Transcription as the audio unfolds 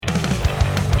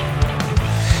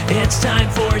It's time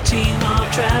for Teen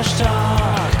Mom Trash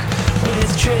Talk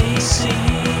with Tracy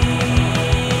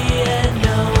and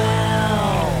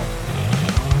Noelle.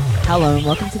 Hello and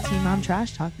welcome to Teen Mom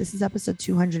Trash Talk. This is episode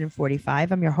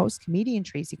 245. I'm your host, comedian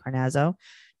Tracy Carnazzo,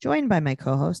 joined by my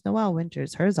co-host, Noelle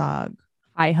Winters Herzog.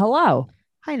 Hi, hello.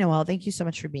 Hi, Noelle. Thank you so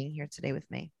much for being here today with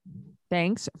me.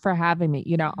 Thanks for having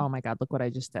me. Oh my God, look what I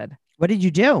just did. What did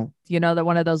you do? You know that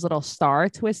one of those little star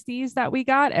twisties that we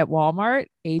got at Walmart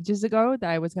ages ago that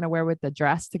I was going to wear with the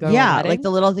dress to go to a Yeah, wedding? like the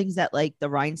little things that like the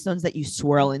rhinestones that you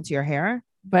swirl into your hair.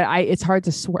 But it's hard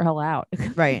to swirl out.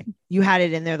 Right. You had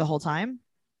it in there the whole time?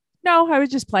 No, I was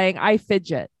just playing. I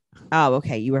fidget. Oh,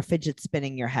 okay. You were fidget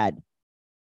spinning your head.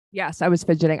 Yes, I was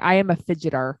fidgeting. I am a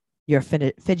fidgeter. You're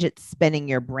fidget spinning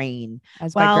your brain.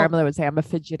 As my grandmother would say, I'm a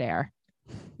fidgetaire.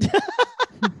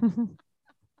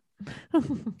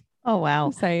 Oh, wow.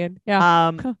 I'm saying,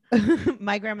 yeah.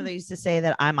 My grandmother used to say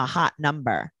that I'm a hot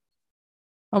number.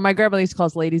 Oh, my grandmother used to call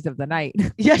us ladies of the night.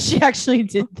 Yeah, she actually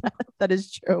did that. That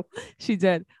is true. She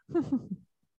did.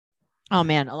 Oh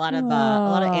man, a lot of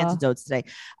antidotes today.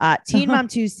 Teen Mom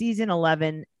 2 season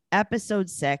 11, episode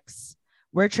 6.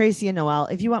 We're Tracy and Noelle.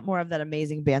 If you want more of that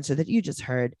amazing banter that you just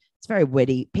heard, it's very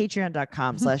witty.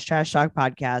 Patreon.com/trash talk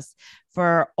podcast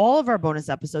for all of our bonus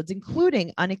episodes,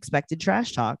 including unexpected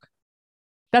trash talk.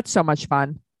 That's so much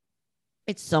fun.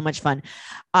 It's so much fun.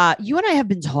 You and I have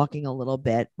been talking a little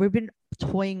bit. We've been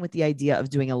toying with the idea of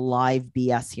doing a live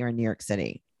BS here in New York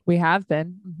City. We have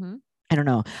been. Mm-hmm. I don't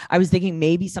know. I was thinking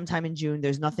maybe sometime in June.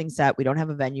 There's nothing set. We don't have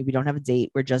a venue. We don't have a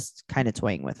date. We're just kind of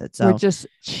toying with it. So we're just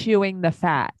chewing the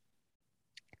fat.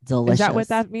 Delicious. Is that what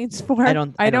that means for? I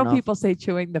don't know. People say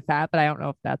chewing the fat, but I don't know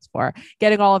if that's for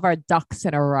getting all of our ducks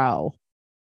in a row.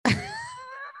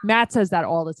 Matt says that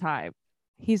all the time.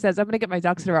 He says, I'm going to get my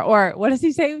ducks in a row. Or what does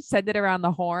he say? Send it around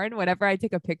the horn. Whenever I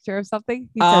take a picture of something,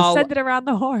 he says, send it around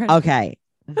the horn. Okay.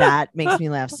 That makes me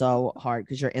laugh so hard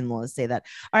because your in-laws say that.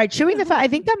 All right. Chewing the fat. I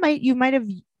think that you might have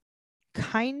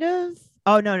kind of.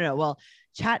 Oh, no. Well,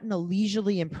 chat in a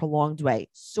leisurely and prolonged way,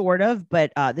 sort of.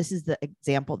 But this is the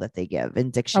example that they give in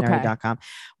dictionary.com. Okay.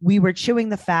 We were chewing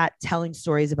the fat, telling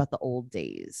stories about the old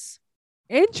days.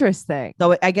 Interesting.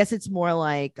 So I guess it's more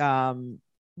like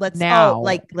like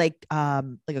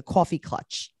a coffee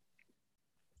clutch.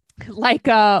 Like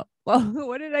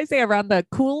what did I say, around the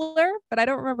cooler? But I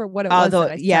don't remember what it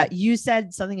was. You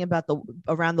said something about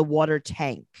around the water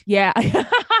tank. Yeah.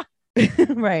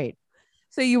 Right.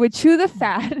 So you would chew the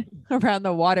fat around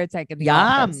the water tank in the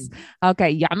office. Okay,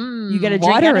 yum. You get a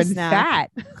drink water and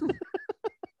fat.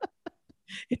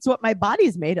 It's what my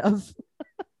body's made of.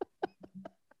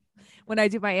 When I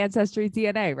do my ancestry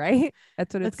DNA, right?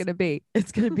 That's what it's going to be.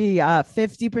 It's going to be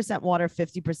 50% water,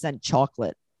 50%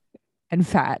 chocolate and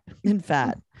fat.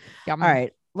 All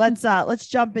right, let's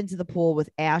jump into the pool with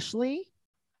Ashley.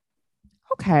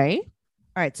 Okay.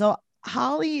 All right. So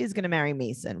Holly is going to marry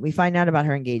Mason. We find out about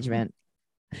her engagement.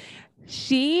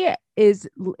 It's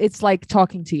like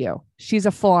talking to you. She's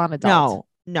a full-on adult.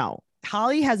 No.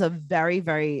 Holly has a very,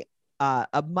 very,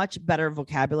 a much better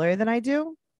vocabulary than I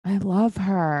do. I love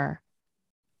her.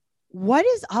 What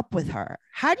is up with her?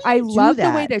 How do you I do love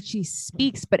that? The way that she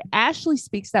speaks, but Ashley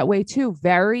speaks that way too,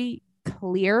 very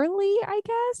clearly, I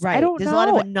guess. Right. There's a lot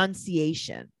of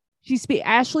enunciation.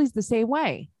 Ashley's the same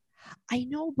way. I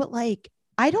know, but like,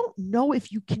 I don't know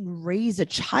if you can raise a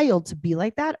child to be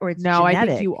like that, or it's genetic. I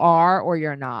think you are or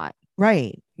you're not.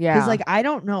 Right. Yeah. Because like, I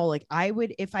don't know, like I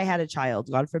would, if I had a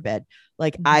child, God forbid,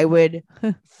 like I would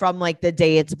from like the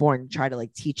day it's born, try to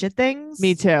like teach it things.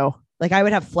 Me too. Like I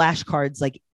would have flashcards.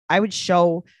 Like I would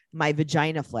show my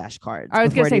vagina flashcards. I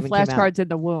was going to say flashcards in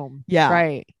the womb. Yeah.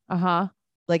 Right. Uh-huh.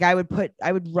 Like I would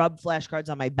rub flashcards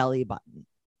on my belly button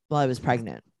while I was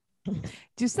pregnant.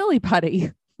 Do silly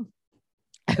putty.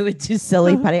 I would do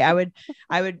silly putty. I would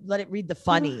let it read the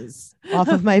funnies off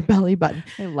of my belly button.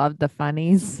 I love the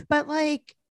funnies. But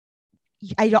like,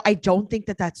 I don't think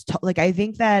that's like, I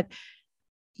think that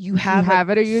you have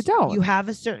it or you don't. You have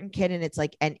a certain kid and it's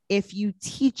like, and if you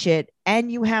teach it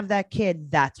and you have that kid,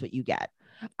 that's what you get.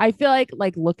 I feel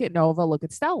like look at Nova, look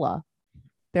at Stella.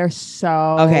 They're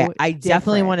so okay. I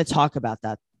definitely want to talk about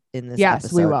that in this episode.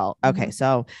 Yes, we will. Okay.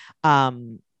 So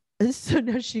so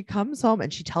now she comes home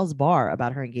and she tells Bar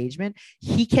about her engagement.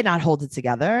 He cannot hold it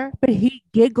together. But he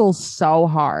giggles so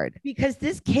hard. Because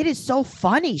this kid is so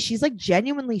funny. She's like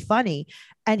genuinely funny.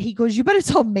 And he goes, you better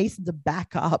tell Mason to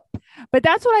back up. But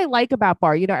that's what I like about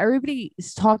Bar. You know, everybody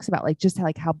talks about like just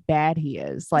like how bad he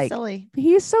is. Like silly.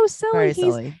 He's so silly. Very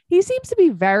silly. He seems to be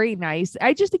very nice.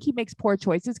 I just think he makes poor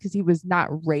choices because he was not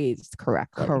raised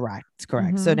correctly. Correct.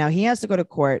 Mm-hmm. So now he has to go to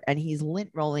court and he's lint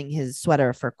rolling his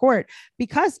sweater for court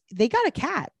because they got a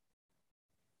cat.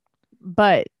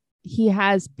 but he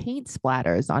has paint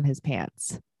splatters on his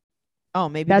pants. Oh,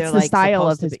 maybe That's they're the like style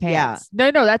of supposed to his be- Yeah. pants.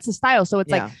 No, that's the style. So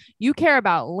it's Yeah. like you care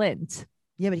about lint,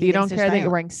 Yeah, but but you thinks don't they're care that you're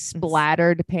stylish. wearing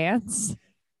splattered pants.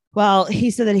 Well,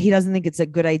 he said that he doesn't think it's a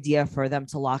good idea for them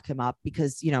to lock him up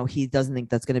because, you know, he doesn't think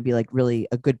that's going to be like really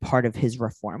a good part of his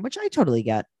reform, which I totally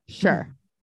get. Sure.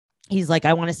 He's like,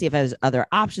 I want to see if there's other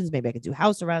options. Maybe I could do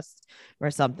house arrest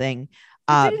or something.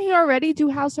 Didn't he already do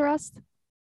house arrest?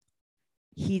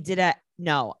 He did an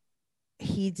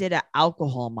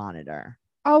alcohol monitor.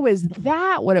 Oh, is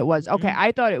that what it was? Okay. Mhm.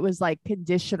 I thought it was like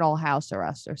conditional house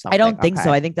arrest or something. I don't think so.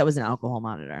 Okay. I think that was an alcohol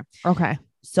monitor. Okay.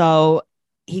 So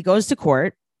he goes to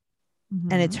court.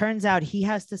 And it Mhm. turns out he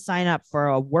has to sign up for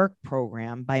a work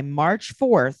program by March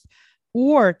 4th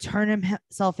or turn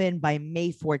himself in by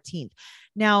May 14th.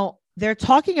 Now, they're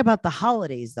talking about the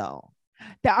holidays, though.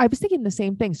 I was thinking the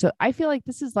same thing. So I feel like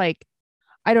this is like,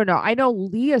 I don't know. I know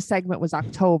Leah's segment was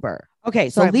October. Okay,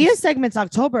 So so I'm Leah's just- segment's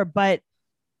October, but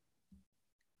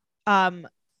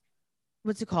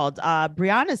what's it called?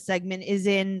 Brianna's segment is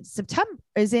in September,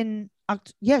 hers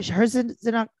is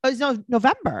in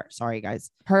November. Sorry,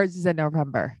 guys. Hers is in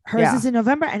November. Hers Yeah. is in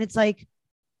November. And it's like,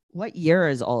 what year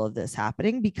is all of this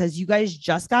happening? Because you guys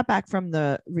just got back from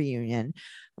the reunion.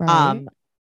 Right.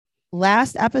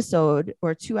 Last episode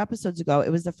or 2 episodes ago, it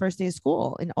was the first day of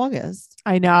school in August.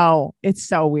 I know. It's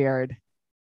so weird.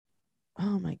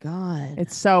 Oh my God.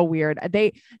 It's so weird.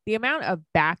 The amount of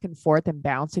back and forth and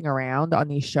bouncing around on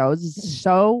these shows Mm. is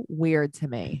so weird to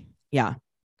me. Yeah.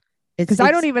 Because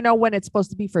I don't even know when it's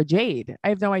supposed to be for Jade. I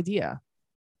have no idea.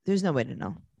 There's no way to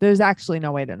know. There's actually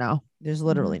no way to know. There's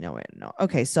literally no way to know.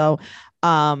 Okay. So,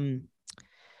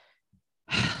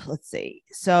 let's see.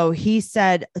 So he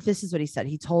said, this is what he said.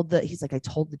 He's like, I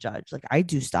told the judge, like, I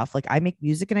do stuff. Like, I make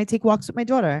music and I take walks with my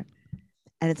daughter.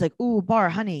 And it's like, ooh, Bar,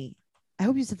 honey, I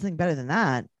hope you said something better than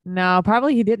that. No,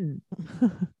 probably he didn't.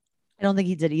 I don't think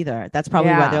he did either. That's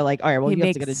probably why Yeah. they're like, all right, well, he you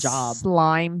have to makes get a job.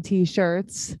 slime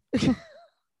t-shirts.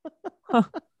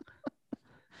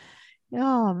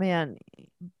 Oh man.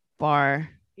 Bar.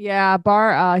 Yeah,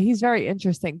 Bar. He's very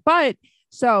interesting. But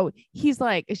so she's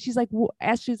like,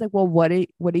 Ashley's like, well, what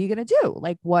are you gonna do?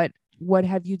 Like, what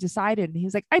have you decided? And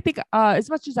he's like, I think as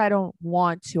much as I don't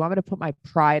want to, I'm gonna put my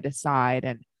pride aside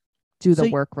and do the So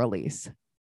work release.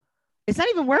 It's not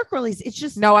even work release. It's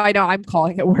just No, I know. I'm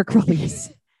calling it work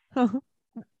release.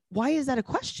 why is that a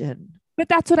question? But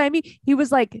that's what I mean. He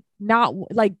was like not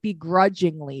like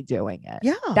begrudgingly doing it.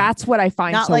 Yeah. That's what I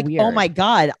find not so like, weird. oh my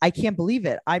God, I can't believe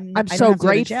it. I'm I don't so have to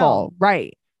go to jail. grateful.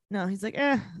 Right. No, he's like,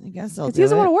 I guess I'll Because do he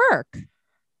doesn't it. want to work.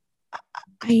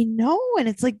 I know. And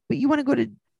it's like, but you want to go to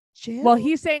jail? Well,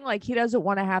 he's saying like he doesn't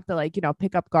want to have to like,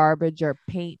 pick up garbage or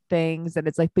paint things. And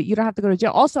it's like, but you don't have to go to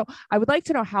jail. Also, I would like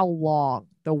to know how long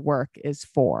the work is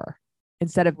for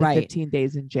instead of the Right. 15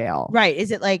 days in jail. Right.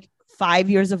 Is it like 5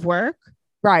 years of work?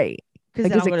 Right. Because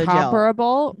Like, then is I'll go it to jail.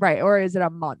 comparable? Right. Or is it a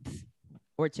month?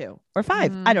 Or 2 or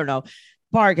 5. Mhm. I don't know.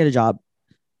 Bar, get a job.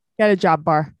 Get a job,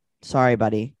 Bar. Sorry,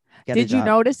 buddy. Get a Did you job.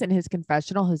 notice in his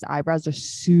confessional, his eyebrows are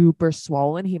super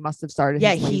swollen? He must have started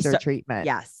Yeah, his he laser sta- treatment.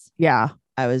 Yes. Yeah.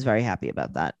 I was very happy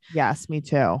about that. Yes, me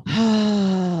too.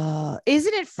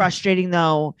 Isn't it frustrating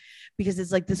though? Because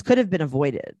it's like this could have been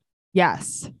avoided.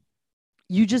 Yes.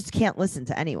 You just can't listen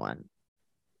to anyone.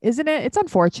 Isn't it? It's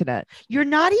unfortunate. You're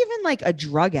not even like a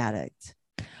drug addict.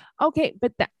 Okay,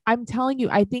 but I'm telling you,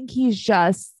 I think he's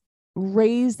just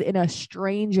raised in a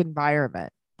strange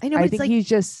environment. I know, I but it's think like, he's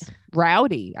just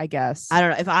rowdy, I guess. I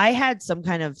don't know. If I had some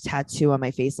kind of tattoo on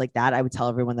my face like that, I would tell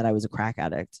everyone that I was a crack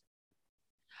addict.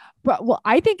 But well,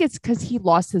 I think it's because he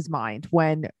lost his mind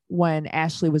when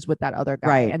Ashley was with that other guy,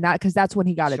 Right. and because that's when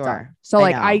he got it Sure. done. So I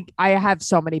like know. I have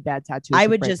so many bad tattoos. I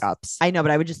with would just, breakups. I know,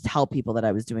 but I would just tell people that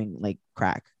I was doing like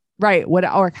crack. Right. What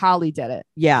or Holly did it.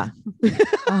 Yeah.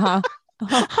 Uh-huh.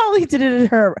 Holly did it in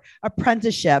her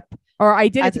apprenticeship. Or I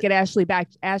did I it to get Ashley back.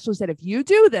 Ashley said, if you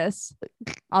do this,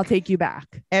 I'll take you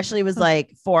back. Ashley was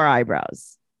like 4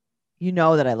 eyebrows. You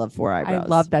know that I love 4 eyebrows. I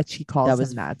love that she calls That him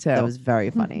was- that too. That was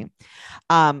very funny.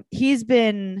 He's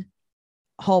been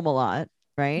home a lot,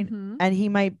 right? Mhm. And he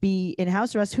might be in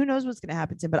house arrest. Who knows what's going to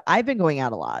happen to him? But I've been going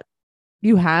out a lot.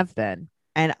 You have been.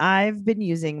 And I've been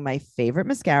using my favorite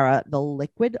mascara, the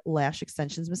Liquid Lash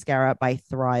Extensions Mascara by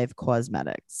Thrive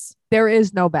Cosmetics. There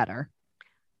is no better.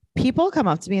 People come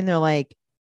up to me and they're like,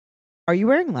 are you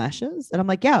wearing lashes? And I'm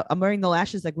like, yeah, I'm wearing the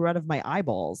lashes that grew out of my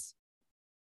eyeballs.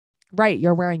 Right.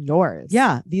 You're wearing yours.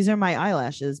 Yeah, these are my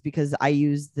eyelashes because I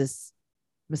use this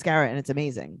mascara and it's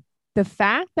amazing. The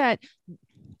fact that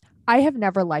I have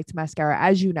never liked mascara,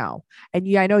 as you know, and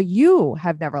I know you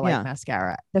have never liked Yeah.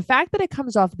 mascara. The fact that it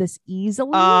comes off this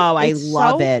easily. Oh, I it's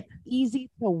love so it. easy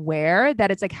to wear that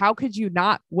it's like, how could you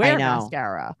not wear know.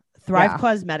 mascara? Thrive Yeah.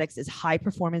 Cosmetics is high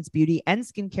performance beauty and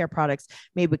skincare products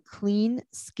made with clean,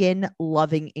 skin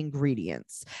loving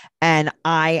ingredients. And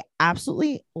I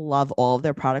absolutely love all of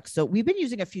their products. So we've been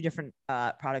using a few different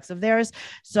products of theirs.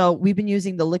 So we've been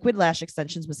using the Liquid Lash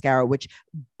Extensions mascara, which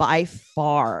by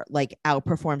far like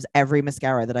outperforms every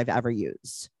mascara that I've ever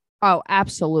used. Oh,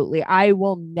 absolutely. I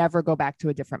will never go back to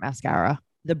a different mascara.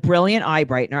 The Brilliant Eye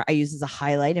Brightener I use as a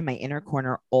highlight in my inner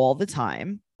corner all the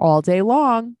time. All day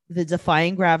long. The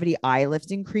Defying Gravity Eye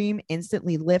Lifting Cream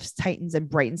instantly lifts, tightens, and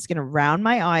brightens skin around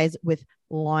my eyes with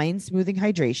line smoothing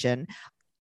hydration.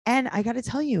 And I got to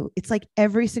tell you, it's like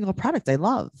every single product I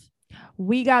love.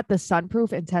 We got the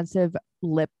Sunproof Intensive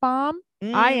Lip Balm.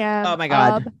 I am oh my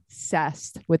God.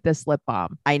 obsessed with this lip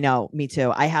balm. I know, me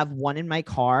too. I have one in my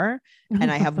car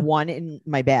and I have one in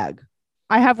my bag.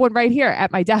 I have one right here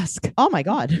at my desk. Oh my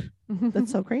God.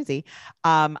 That's so crazy.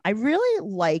 I really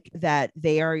like that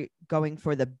they are going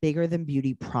for the bigger than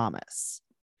beauty promise.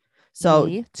 So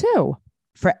Me too.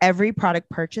 for every product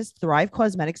purchased, Thrive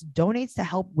Cosmetics donates to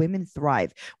help women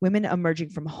thrive, women emerging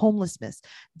from homelessness,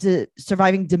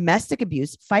 surviving domestic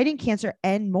abuse, fighting cancer,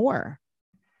 and more.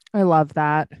 I love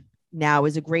that. Now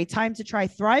is a great time to try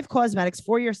Thrive Cosmetics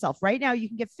for yourself. Right now, you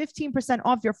can get 15%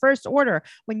 off your first order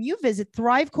when you visit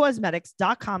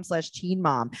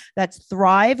thrivecosmetics.com/teenmom. That's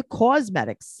Thrive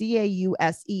Cosmetics,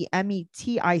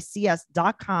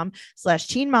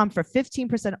 CAUSEMETICS.com/teenmom for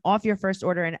 15% off your first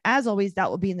order. And as always, that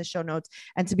will be in the show notes.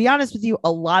 And to be honest with you,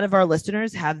 a lot of our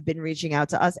listeners have been reaching out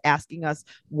to us, asking us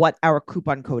what our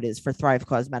coupon code is for Thrive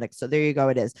Cosmetics. So there you go.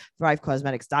 It is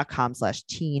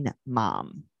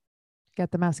thrivecosmetics.com/teenmom. Get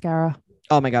the mascara.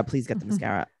 Oh my God, please get the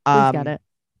mascara. Please get it.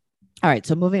 All right.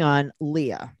 So moving on,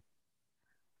 Leah.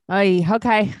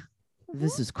 Okay.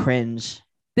 This is cringe.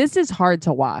 This is hard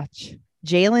to watch.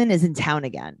 Jalen is in town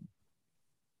again.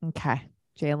 Okay.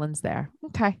 Jalen's there.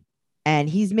 Okay. And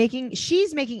she's making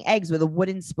eggs with a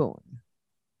wooden spoon.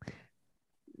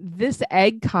 This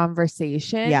egg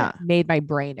conversation made my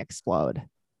brain explode.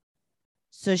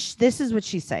 So this is what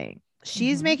she's saying.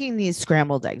 She's making these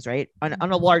scrambled eggs, right? On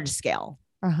a large scale.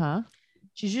 Uh-huh.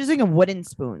 She's using a wooden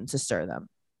spoon to stir them.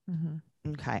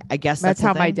 Okay. I guess that's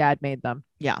how the my thing. dad made them.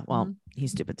 Yeah. Well,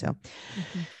 he's stupid too.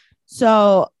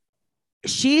 So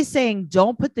she's saying,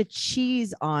 don't put the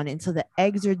cheese on until the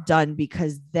eggs are done,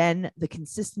 because then the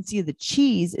consistency of the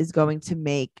cheese is going to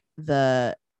make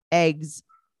the eggs,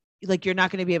 like, you're not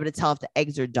going to be able to tell if the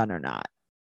eggs are done or not,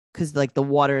 because like the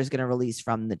water is going to release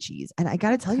from the cheese. And I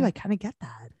got to tell you, I kind of get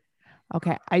that.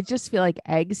 Okay. I just feel like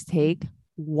eggs take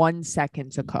 1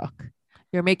 second to cook.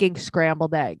 You're making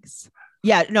scrambled eggs.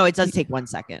 Yeah, no, it does take 1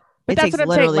 second. But that's what I'm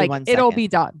saying. Like, it'll be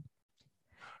done.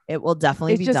 It will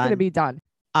definitely be done. It's just going to be done.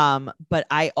 But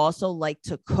I also like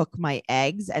to cook my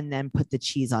eggs and then put the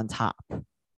cheese on top.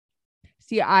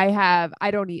 See, I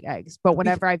don't eat eggs, but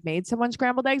whenever I've made someone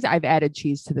scrambled eggs, I've added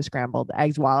cheese to the scrambled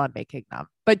eggs while I'm making them.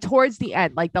 But towards the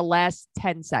end, like the last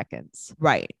 10 seconds.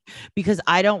 Right. Because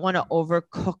I don't want to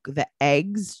overcook the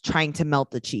eggs trying to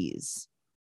melt the cheese.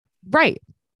 Right.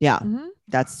 Yeah.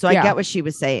 I get what she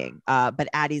was saying. But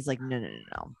Addie's like, no.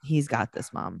 He's got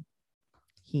this, Mom.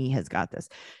 He has got this.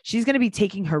 She's going to be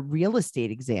taking her real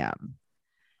estate exam.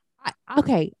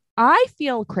 Okay. I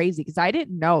feel crazy because I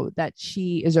didn't know that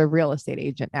she is a real estate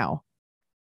agent now.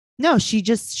 No, she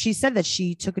said that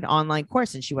she took an online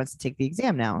course and she wants to take the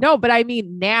exam now. No, but I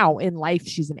mean, now in life,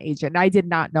 she's an agent. I did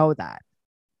not know that.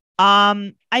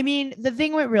 I mean, the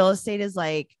thing with real estate is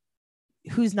like,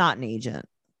 who's not an agent?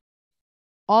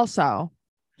 Also,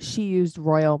 she used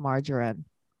royal margarine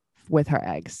with her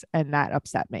eggs, and that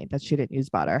upset me that she didn't use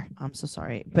butter. I'm so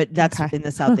sorry, but that's in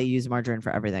the South. They use margarine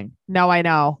for everything. No, I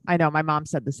know. My mom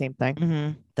said the same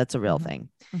thing. That's a real thing.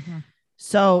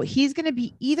 So he's going to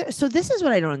be either. So this is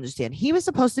what I don't understand. He was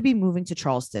supposed to be moving to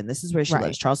Charleston. This is where she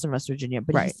lives, Charleston, West Virginia.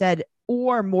 But he said,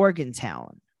 or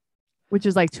Morgantown, which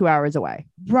is like 2 hours away.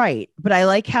 Right. But I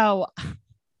like how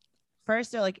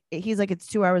first they're like, he's like, it's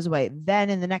 2 hours away. Then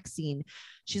in the next scene,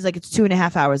 she's like, it's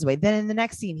 2.5 hours away. Then in the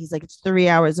next scene, he's like, it's 3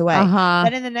 hours away.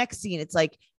 Then in the next scene, it's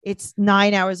like, it's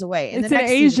 9 hours away. It's in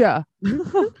Asia.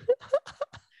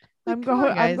 I'm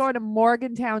going to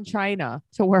Morgantown, China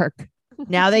to work.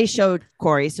 Now they showed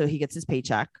Corey, so he gets his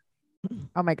paycheck.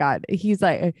 Oh my God. He's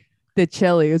like, the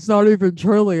chili. It's not even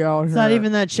chilly out here. It's not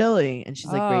even that chilly. And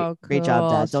she's like, great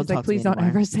job, Dad. Don't talk to me please don't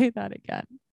ever say that again.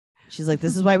 She's like,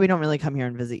 this is why we don't really come here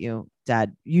and visit you,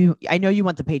 Dad. I know you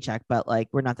want the paycheck, but like,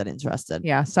 we're not that interested.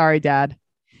 Yeah. Sorry, Dad.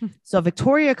 So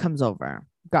Victoria comes over.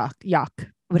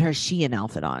 Yuck. With her Shein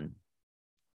outfit on.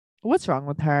 What's wrong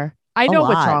with her? I know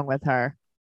what's wrong with her.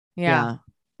 Yeah.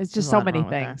 It's just so many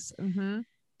things.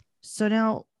 So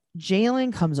now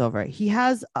Jalen comes over. He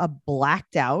has a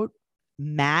blacked out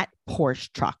matte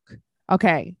Porsche truck.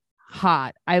 Okay.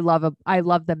 Hot. I love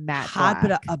the matte Hot,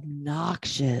 black. but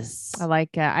obnoxious. I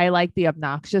like it. I like the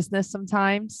obnoxiousness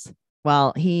sometimes.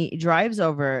 Well, he drives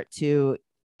over to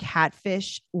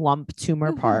Catfish Lump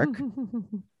Tumor Park.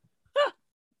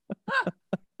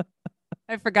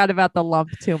 I forgot about the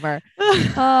lump tumor.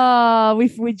 Oh,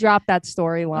 we dropped that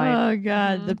storyline. Oh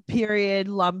God, Mhm. the period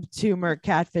lump tumor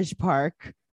Catfish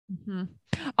Park. Mhm.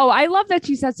 Oh, I love that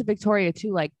she says to Victoria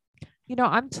too, like,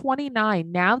 I'm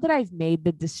 29 now that I've made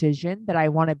the decision that I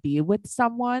want to be with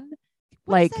someone.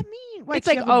 What Like, does that mean? What, it's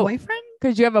you like, have a boyfriend?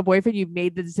 because you have a boyfriend, you've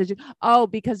made the decision. Oh,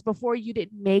 because before you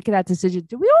didn't make that decision.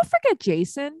 Do we all forget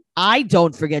Jason? I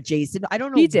don't forget Jason. I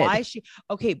don't know He did. why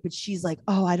okay, but she's like,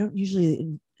 oh, I don't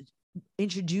usually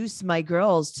introduce my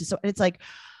girls to and it's like,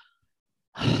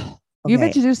 You've okay,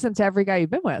 introduced them to every guy you've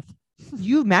been with.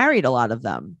 you married a lot of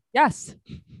them. Yes.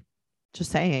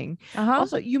 Just saying. Uh-huh.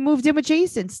 Also, you moved in with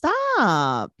Jason.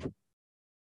 Stop.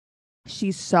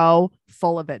 She's so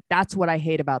full of it. That's what I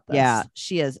hate about this. Yeah,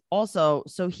 she is. Also,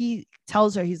 so he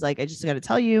tells her, he's like, I just got to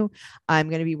tell you, I'm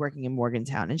going to be working in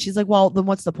Morgantown. And she's like, well, then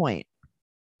what's the point?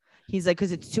 He's like,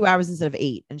 because it's 2 hours instead of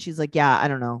 8. And she's like, yeah, I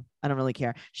don't know. I don't really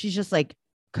care. She's just like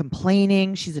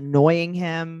complaining. She's annoying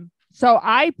him. So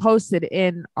I posted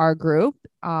in our group.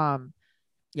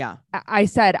 Yeah. I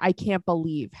said, I can't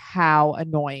believe how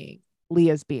annoying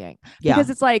Leah's being. Yeah. Because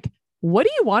it's like, what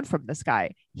do you want from this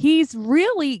guy? He's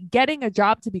really getting a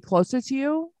job to be closer to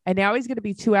you. And now he's going to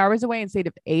be 2 hours away instead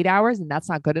of 8 hours. And that's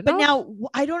not good enough. But now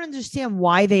I don't understand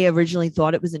why they originally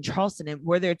thought it was in Charleston. And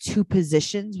were there 2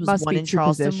 positions? Was Must one be in 2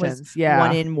 Charleston? positions. Was Yeah.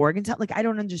 one in Morgantown? Like, I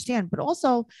don't understand. But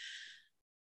also,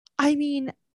 I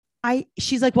mean,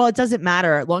 she's like, well, it doesn't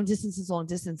matter. Long distance is long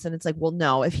distance. And it's like, well,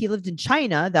 no, if he lived in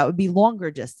China, that would be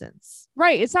longer distance.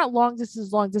 Right. It's not long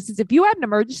distance, long distance. If you had an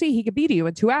emergency, he could be to you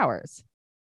in 2 hours.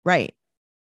 Right.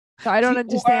 So I don't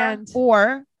understand.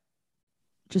 Or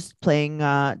just playing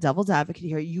devil's advocate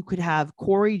here, you could have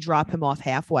Corey drop him off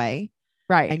halfway.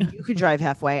 Right. And you could drive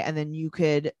halfway, and then you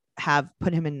could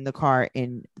put him in the car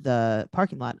in the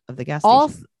parking lot of the gas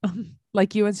station.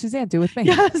 Like you and Suzanne do with me.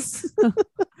 Yes.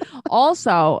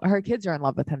 Also, her kids are in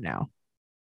love with him now.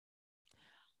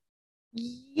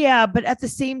 Yeah, but at the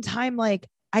same time, like,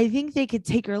 I think they could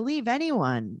take or leave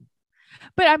anyone.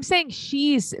 But I'm saying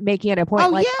she's making it a point.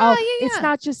 It's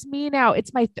not just me now. It's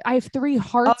I have 3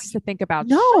 hearts to think about.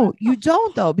 No, you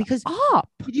don't though, because up.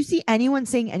 Did you see anyone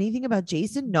saying anything about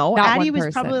Jason? No, Not Addie one was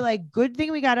person. probably like, good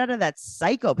thing we got out of that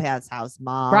psychopath's house,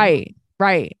 Mom. Right.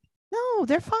 No,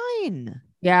 they're fine.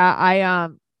 Yeah,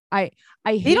 I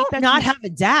hate They don't that not have a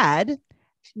dad.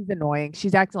 She's annoying.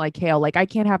 She's acting like Kale. Like, I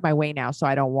can't have my way now, so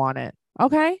I don't want it.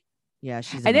 Okay. Yeah,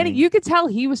 she's And then annoying. you could tell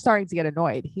he was starting to get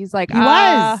annoyed. He's like, He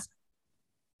was.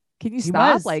 Can you He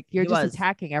stop? was. Like, you're He just was.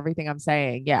 attacking everything I'm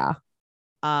saying. Yeah.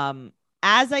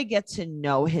 As I get to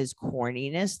know his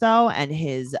corniness though, and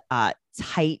his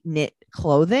tight knit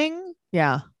clothing,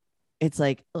 Yeah. it's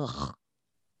like, ugh.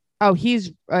 Oh,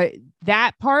 he's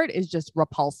that part is just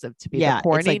repulsive to me. Yeah, The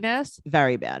it's like- corniness.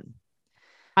 Very bad.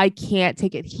 I can't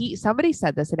take it. Somebody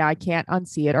said this, and now I can't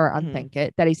unsee it or Mhm. unthink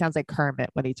it. That he sounds like Kermit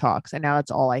when he talks, and now that's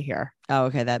all I hear. Oh,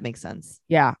 okay, that makes sense.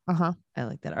 Yeah. Uh-huh. I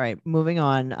like that. All right, moving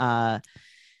on.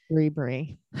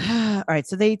 Brie. All right,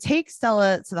 so they take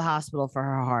Stella to the hospital for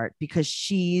her heart because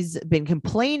she's been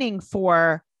complaining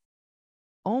for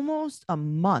almost a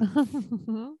month.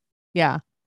 Yeah.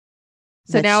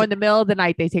 So That now she- in the middle of the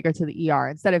night, they take her to the ER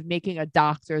instead of making a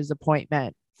doctor's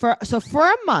appointment. for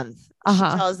a month,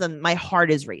 Uh-huh. she tells them my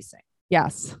heart is racing.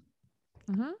 Yes.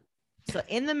 So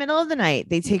in the middle of the night,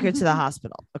 they take her to the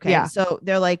hospital. Okay. Yeah. So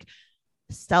they're like,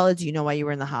 Stella, do you know why you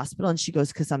were in the hospital? And she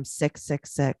goes, because I'm sick.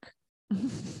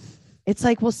 It's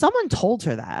like, well, someone told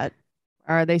her that.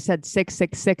 Or they said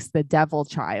 666, the devil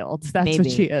child. That's Maybe.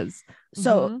 what she is.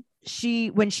 So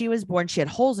Mhm. when she was born, she had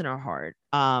holes in her heart.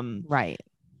 Right.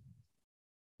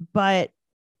 But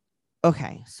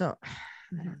okay. So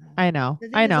I don't know. I know. The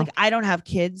thing I is, know. like, I don't have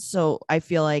kids. So I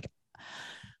feel like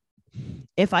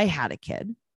if I had a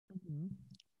kid,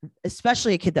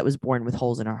 especially a kid that was born with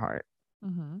holes in her heart,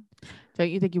 Don't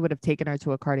you think you would have taken her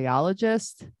to a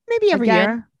cardiologist? maybe every Again?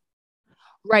 year.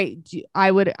 Right.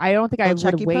 I don't think I Little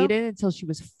would have checky waited until she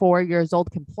was 4 years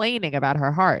old complaining about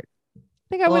her heart. I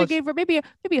think I would Well, have gave her maybe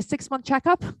a 6-month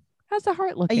checkup. How's the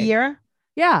heart A looking? year.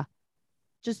 Yeah.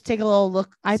 Just take a little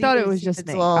look. I see thought if- it was see if just it's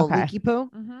me. a little Okay. leaky poo.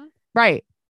 Right.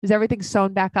 Is everything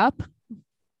sewn back up?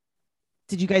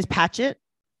 Did you guys patch it?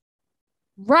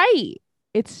 Right.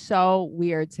 It's so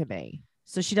weird to me.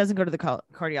 So she doesn't go to the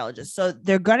cardiologist. So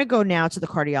they're going to go now to the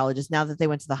cardiologist now that they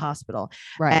went to the hospital.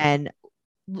 Right. And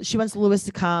she wants Lewis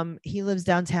to come. He lives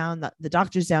downtown. The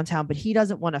doctor's downtown, but he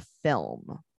doesn't want to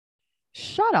film.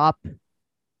 Shut up.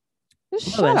 Just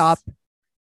Lewis. shut up.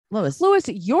 Lewis. Lewis,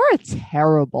 you're a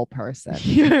terrible person.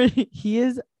 He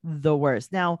is the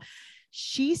worst. Now,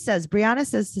 Brianna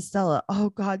says to Stella, oh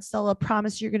God, Stella,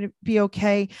 promise you're going to be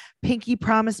okay. Pinky,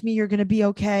 promise me you're going to be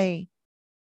okay.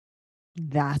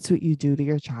 That's what you do to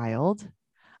your child?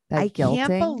 I can't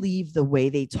believe the way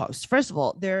they talk. First of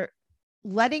all, they're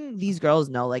letting these girls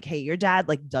know, like, hey, your dad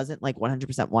like doesn't like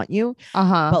 100% want you,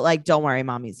 but like, don't worry,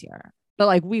 mommy's here. But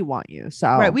like, we want you. So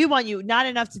right, we want you, not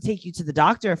enough to take you to the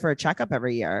doctor for a checkup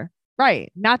every year.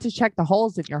 Right. Not to check the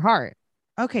holes in your heart.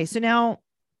 Okay. So now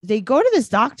they go to this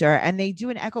doctor and they do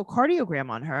an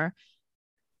echocardiogram on her.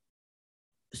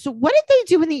 So what did they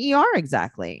do in the ER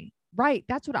exactly? Right.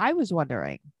 That's what I was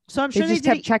wondering. So I'm sure they just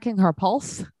kept checking her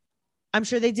pulse. I'm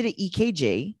sure they did an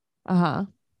EKG.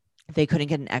 They couldn't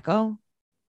get an echo.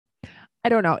 I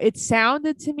don't know. It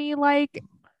sounded to me like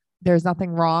there's nothing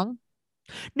wrong.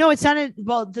 No, it sounded,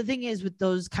 well, the thing is with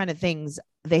those kind of things,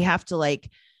 they have to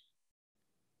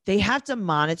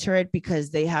monitor it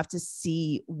because they have to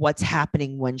see what's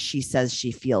happening when she says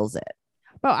she feels it.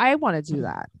 But I want to do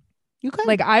that. You can.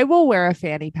 Like, I will wear a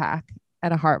fanny pack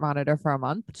and a heart monitor for a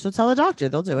month. So tell the doctor,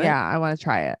 they'll do it. Yeah, I want to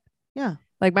try it. Yeah.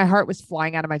 Like, my heart was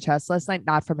flying out of my chest last night,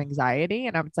 not from anxiety.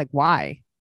 And I was like, why?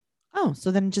 Oh,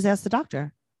 so then just ask the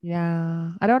doctor.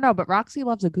 Yeah. I don't know, but Roxy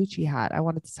loves a Gucci hat. I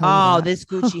wanted to tell you that. This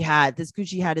Gucci hat. This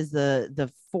Gucci hat is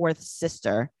the fourth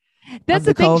sister. That's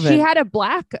the thing. COVID. She had a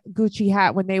black Gucci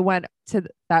hat when they went to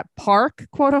that park,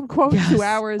 quote unquote, yes. 2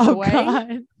 hours away.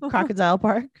 God. Crocodile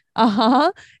Park.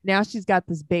 Now she's got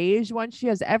this beige one. She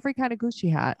has every kind of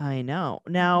Gucci hat. I know.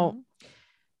 Now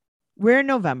we're in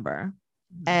November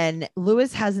and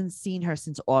Lewis hasn't seen her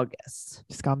since August.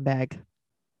 Scumbag.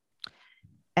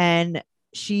 And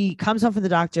she comes home from the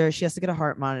doctor. She has to get a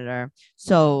heart monitor.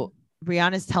 So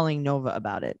Brianna's telling Nova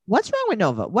about it. What's wrong with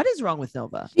Nova? What is wrong with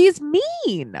Nova? She's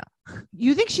mean.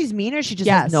 You think she's mean or she just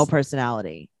has no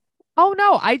personality? Oh,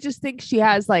 no. I just think she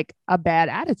has like a bad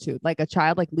attitude, like a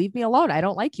child, like, leave me alone. I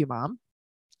don't like you, Mom.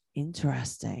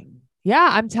 Interesting. Yeah,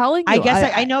 I'm telling you. I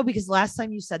guess I know because last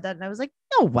time you said that and I was like,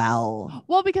 no,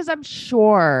 well, because I'm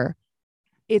sure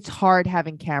it's hard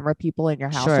having camera people in your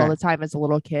house all the time as a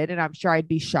little kid. And I'm sure I'd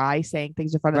be shy saying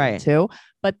things in front of them too.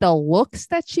 But the looks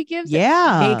that she gives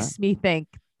makes me think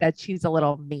that she's a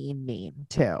little mean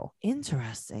too.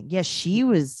 Interesting. Yeah, she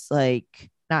was like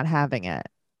not having it.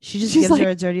 She's gives her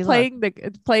a dirty look.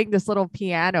 Playing this little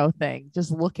piano thing,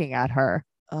 just looking at her.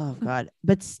 Oh God.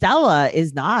 But Stella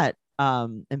is not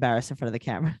embarrassed in front of the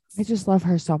camera. I just love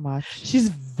her so much. She's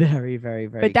very, very,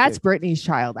 very But that's Brittany's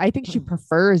child. I think she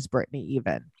prefers Brittany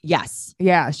even. Yes.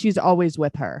 Yeah, she's always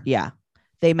with her. Yeah.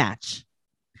 They match.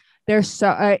 They're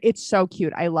so it's so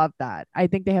cute. I love that. I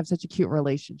think they have such a cute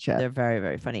relationship. They're very,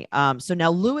 very funny. So now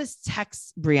Lewis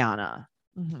texts Brianna.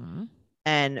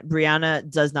 And Brianna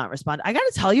does not respond. I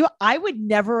gotta tell you, I would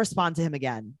never respond to him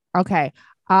again. Okay.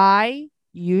 I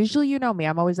usually, you know me,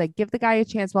 I'm always like, give the guy a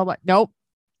chance. Blah, blah. Nope.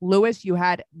 Lewis, you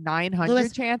had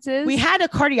 900 chances. We had a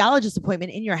cardiologist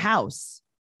appointment in your house.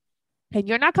 And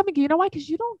you're not coming. You know why? Because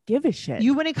you don't give a shit.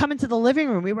 You wouldn't come into the living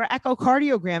room. We were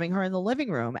echocardiogramming her in the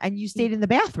living room and you stayed in the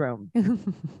bathroom.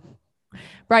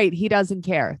 Right. He doesn't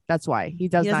care. That's why. He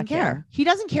doesn't care. He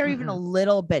doesn't care even a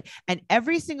little bit. And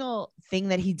every single thing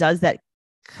that he does that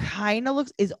kind of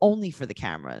looks is only for the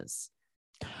cameras.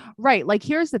 Right. Like,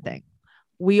 here's the thing.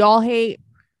 We all hate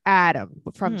Adam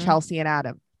from Chelsea and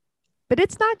Adam. But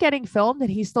it's not getting filmed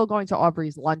and he's still going to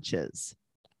Aubrey's lunches.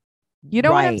 You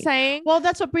know what I'm saying? Well,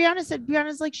 that's what Brianna said.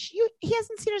 Brianna's like, he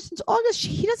hasn't seen her since August.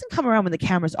 He doesn't come around when the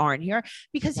cameras aren't here.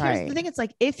 Because here's the thing. It's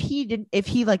like, if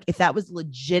that was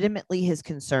legitimately his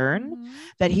concern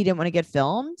that he didn't want to get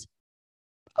filmed.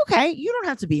 Okay. You don't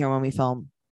have to be here when we film.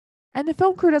 And the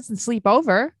film crew doesn't sleep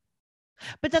over.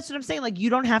 But that's what I'm saying. Like, you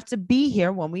don't have to be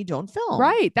here when we don't film.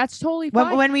 Right. That's totally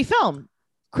fine. When we film.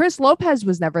 Chris Lopez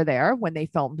was never there when they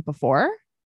filmed before.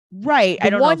 Right. I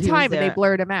don't know. One time and they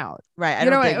blurred him out. Right. I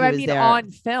don't think he was there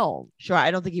on film. Sure.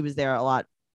 I don't think he was there a lot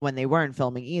when they weren't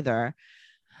filming either.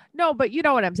 No, but you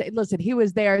know what I'm saying? Listen, he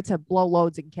was there to blow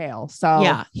loads in kale. So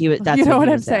yeah, he was. That's you know what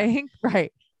I'm saying?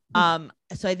 Right.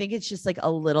 So I think it's just like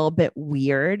a little bit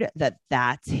weird that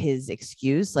that's his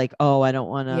excuse. Like, oh, I don't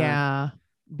want to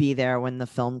be there when the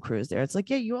film crew's there. It's like,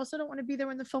 yeah, you also don't want to be there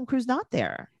when the film crew's not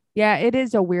there. Yeah, it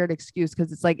is a weird excuse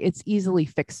because it's like it's easily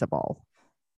fixable.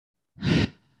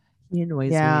 He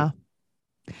annoys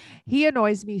me. He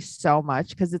annoys me so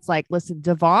much because it's like, listen,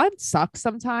 Devon sucks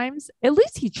sometimes. At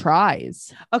least he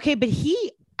tries. Okay, but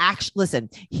he actually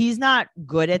he's not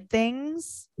good at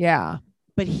things. Yeah.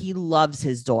 But he loves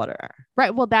his daughter.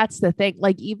 Right. Well, that's the thing.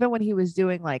 Like, even when he was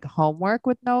doing like homework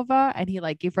with Nova and he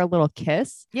like gave her a little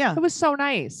kiss, Yeah. it was so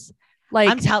nice.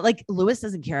 Like, like Lewis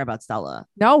doesn't care about Stella.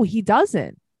 no, he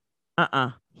doesn't.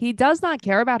 Uh-uh. He does not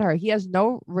care about her. He has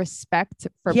no respect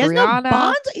for He has Brianna. no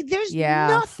bond. There's Yeah.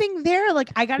 nothing there. Like,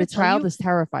 I gotta The tell child you, is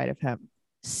terrified of him.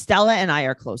 Stella and I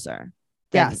are closer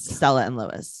than Yes. Stella and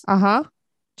Lewis. Uh-huh.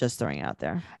 Just throwing it out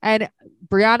there. And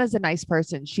Brianna's a nice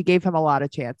person. She gave him a lot of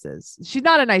chances. She's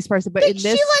not a nice person, but in She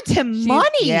this, lent him she's-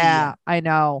 money. Yeah, I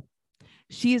know.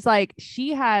 She's like,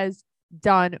 she has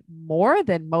done more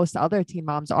than most other teen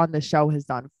moms on the show has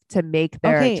done to make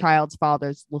their Okay. child's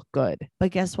fathers look good.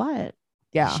 But guess what?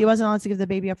 Yeah. She wasn't allowed to give the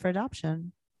baby up for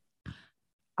adoption.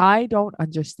 I don't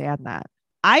understand that.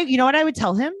 You know what I would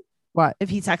tell him? What? If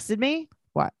he texted me?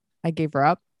 I gave her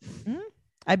up.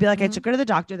 I'd be like, I Mhm. took her to the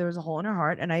doctor. There was a hole in her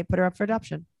heart and I put her up for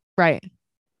adoption. Right.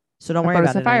 So don't I worry put about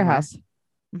us in it. Firehouse.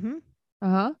 Mm-hmm.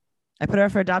 Uh-huh. I put her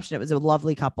up for adoption. It was a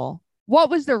lovely couple.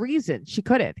 What was the reason she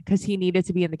couldn't? Because he needed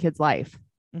to be in the kid's life.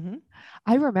 Mm-hmm.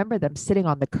 I remember them sitting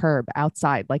on the curb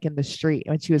outside, like in the street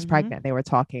when she was Mhm. pregnant. They were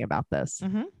talking about this.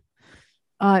 Mm-hmm.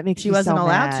 It makes She me wasn't so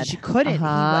allowed mad. to. She couldn't.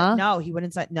 Uh-huh. No, he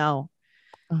wouldn't say no.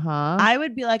 Uh-huh. I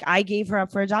would be like, I gave her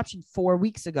up for adoption 4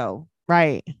 weeks ago.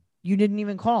 Right. You didn't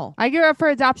even call. I gave her up for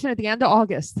adoption at the end of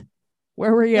August.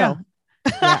 Where were you? Yeah.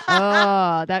 Yeah.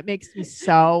 Oh, that makes me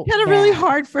so He had a really mad.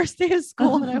 hard first day of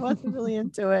school and I wasn't really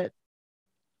into it.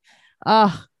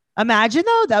 Ugh, Imagine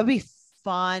though, that would be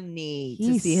funny to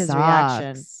he see his sucks.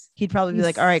 reaction. He'd probably be He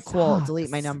like, all right, cool.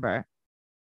 Delete my sucks. number.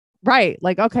 Right.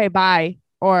 Like, okay, bye.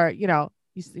 Or, you want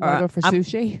to go for I'm-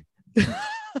 sushi?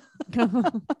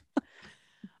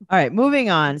 All right, moving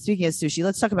on. Speaking of sushi,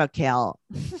 let's talk about Kale.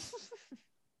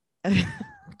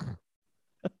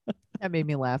 That made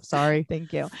me laugh. Sorry.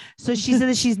 Thank you. So she said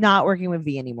that she's not working with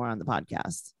V anymore on the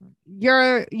podcast.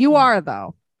 You are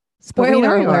though. But we know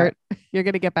Spoiler you are. alert. You're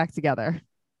gonna get back together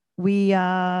We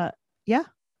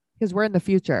because we're in the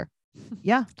future.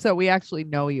 Yeah. So we actually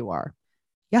know you are.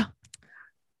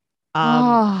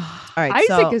 all right, Isaac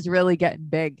so- is really getting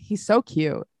big. He's so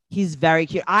cute. he's very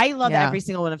cute. I love Yeah. every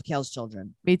single one of Kale's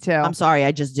children. Me too. I'm sorry,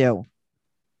 I just do.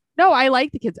 No, I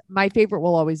like the kids. My favorite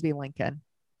will always be Lincoln.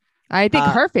 I think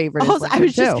her favorite is Also, Lincoln I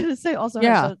was just too. gonna say also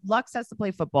Yeah. so Lux has to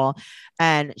play football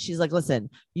and she's like, listen,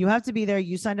 you have to be there.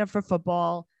 You signed up for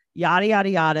football, yada yada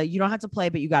yada. You don't have to play,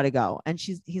 but you gotta go. And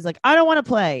he's like, I don't want to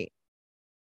play.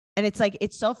 And it's like,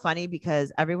 it's so funny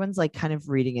because everyone's like kind of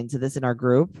reading into this in our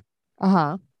group.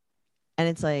 Uh-huh. And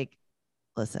it's like,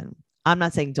 listen, I'm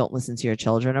not saying don't listen to your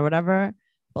children or whatever,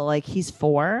 but like he's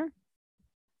 4.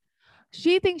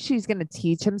 She thinks she's gonna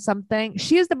teach him something.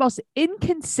 She is the most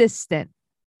inconsistent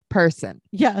person.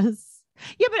 Yes.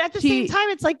 Yeah, but at the same She- time,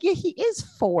 it's like, yeah, he is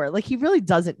 4. Like he really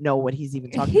doesn't know what he's even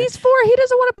talking He's 4. He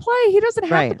doesn't want to play. He doesn't have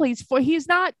to Right. play. He's 4. He's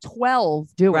not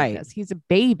 12 doing Right. this. He's a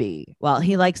baby. Well,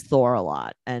 he likes Thor a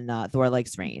lot, and Thor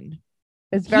likes rain.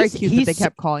 It's very He's- cute that they he's-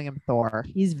 kept calling him Thor.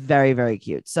 He's very, very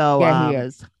cute. So Yeah, he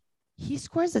is. He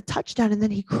scores a touchdown and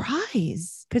then he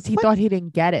cries. Because he What? thought he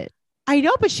didn't get it. I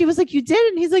know, but she was like, "You did,"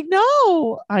 and he's like,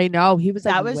 "No." I know. He was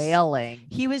like That was- wailing.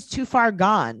 He was too far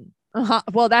gone Uh-huh.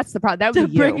 Well, that's the problem. That to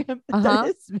was you. bring him. Uh-huh.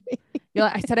 That is me. You're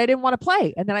like, I said I didn't want to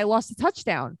play, and then I lost a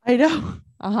touchdown. I know.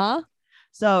 Uh-huh.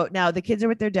 So now the kids are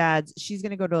with their dads. She's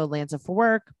gonna go to Atlanta for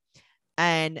work,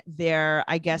 and they're,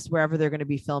 I guess, wherever they're gonna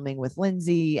be filming with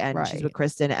Lindsay, and she's Right. with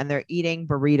Kristen, and they're eating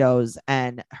burritos,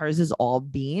 and hers is all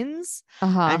beans,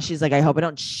 Uh-huh. and she's like, "I hope I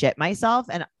don't shit myself,"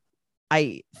 and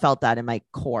I felt that in my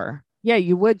core. Yeah,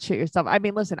 you would shit yourself. I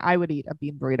mean, listen, I would eat a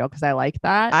bean burrito because I like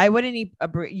that. I wouldn't eat a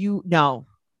burrito. No,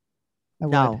 I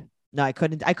would. no, I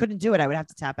couldn't do it. I would have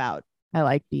to tap out. I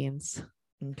like beans,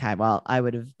 Okay, well, I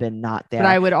would have been not there. but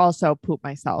I would also poop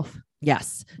myself.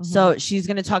 Yes. Mhm. So she's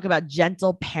going to talk about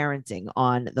gentle parenting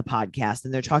on the podcast.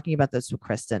 And they're talking about this with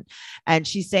Kristen. And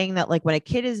she's saying that, like, when a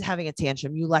kid is having a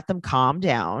tantrum, you let them calm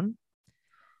down.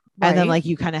 And then, Right? like,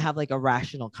 you kind of have like a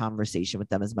rational conversation with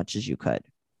them as much as you could.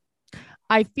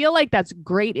 I feel like that's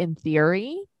great in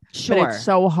theory, Sure. but it's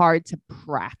so hard to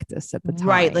practice at the time.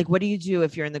 Right. Like, what do you do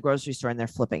if you're in the grocery store and they're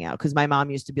flipping out? Because my mom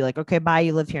used to be like, okay, bye.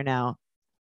 You live here now.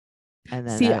 And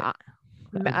then see, I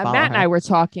would follow Matt and her. I were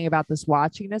talking about this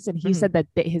watching this, and he Mhm. said that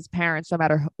his parents, no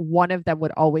matter one of them,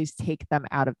 would always take them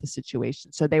out of the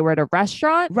situation. So they were at a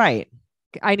restaurant. Right.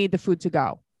 I need the food to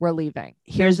go. We're leaving.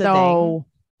 Here's There's the no.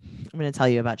 I'm going to tell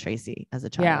you about Tracy as a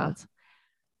child. Yeah.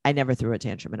 I never threw a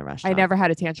tantrum in a I restaurant. never had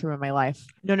a tantrum in my life.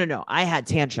 No. I had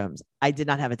tantrums. I did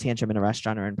not have a tantrum in a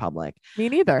restaurant or in public. Me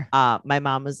neither. My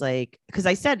mom was like, because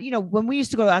I said, when we used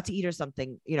to go out to eat or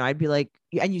something, I'd be like,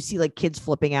 and you see like kids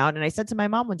flipping out. And I said to my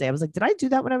mom one day, I was like, did I do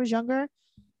that when I was younger?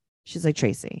 She's like,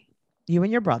 Tracy, you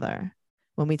and your brother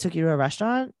when we took you to a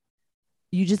restaurant,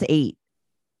 you just ate.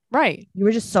 Right. You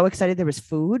were just so excited there was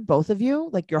food, both of you,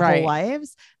 like your Right. whole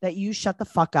lives, that you shut the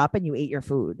fuck up and you ate your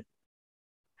food.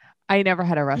 I never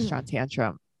had a restaurant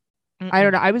tantrum. I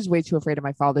don't know. I was way too afraid of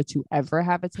my father to ever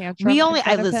have a tantrum.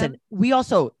 We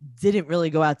also didn't really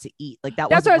go out to eat. Like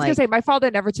That's what I was like, gonna say. My father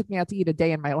never took me out to eat a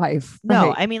day in my life. no,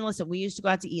 Right. I mean, listen, we used to go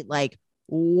out to eat like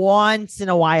once in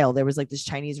a while. There was like this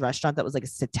Chinese restaurant that was like a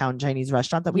sit down Chinese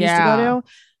restaurant that we used to go to.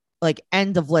 Like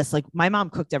end of list. Like my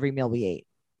mom cooked every meal we ate.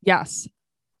 Yes.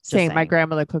 Same. My saying.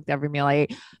 grandmother cooked every meal I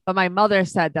ate. But my mother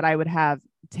said that I would have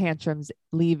tantrums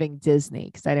leaving Disney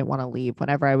because I didn't want to leave.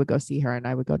 Whenever I would go see her and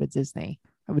I would go to Disney,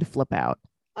 I would flip out.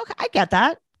 Okay, I get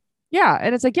that. Yeah.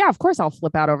 And it's like, yeah, of course I'll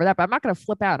flip out over that, but I'm not going to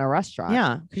flip out in a restaurant.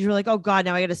 Yeah. Because you were like, oh God,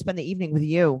 now I got to spend the evening with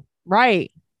you.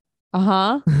 Right.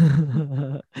 Uh-huh.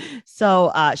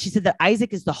 So she said that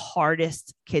Isaac is the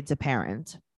hardest kid to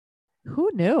parent.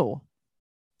 Who knew?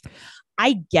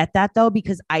 I get that though,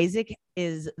 because Isaac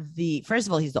is first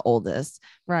of all, he's the oldest.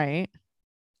 Right.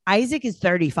 Isaac is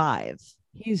 35.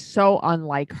 He's so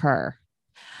unlike her.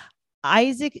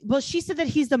 Well, she said that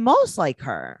he's the most like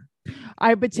her.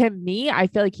 But to me, I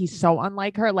feel like he's so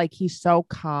unlike her. Like he's so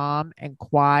calm and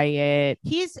quiet.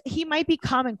 He might be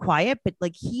calm and quiet, but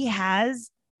like he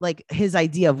has like his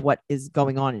idea of what is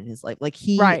going on in his life. Like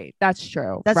right. That's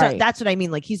true. That's what I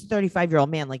mean. Like he's a 35-year-old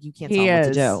man. Like you can't tell him what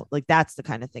to do. Like that's the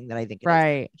kind of thing that I think.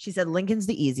 Right. She said Lincoln's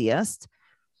the easiest.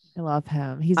 I love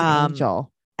him. He's an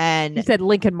angel. And he said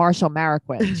Lincoln Marshall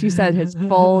Marroquin. She said his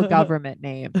full government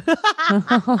name.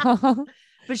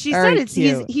 But she said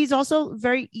he's also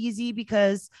very easy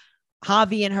because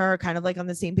Javi and her are kind of like on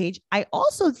the same page. I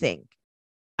also think,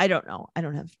 I don't know, I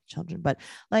don't have children, but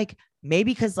like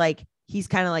maybe because like he's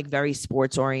kind of like very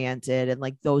sports oriented and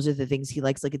like those are the things he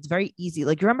likes. Like it's very easy.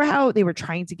 Like remember how they were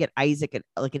trying to get Isaac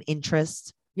like an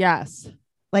interest? Yes.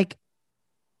 Like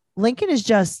Lincoln is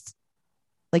just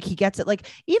like he gets it. Like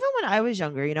even when I was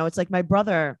younger, you know, it's like my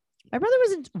brother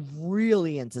wasn't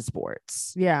really into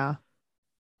sports. Yeah.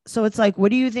 So it's like,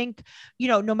 what do you think? You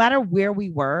know, no matter where we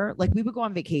were, like we would go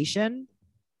on vacation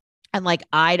and like,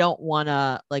 I don't want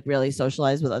to like really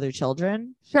socialize with other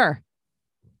children. Sure.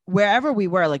 Wherever we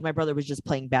were, like my brother was just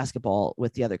playing basketball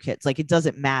with the other kids. Like it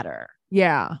doesn't matter.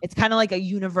 Yeah. It's kind of like a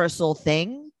universal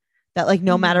thing that like,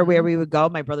 no matter where we would go,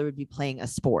 my brother would be playing a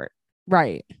sport.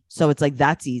 Right. So it's like,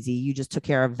 that's easy. You just took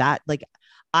care of that. Like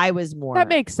I was more. That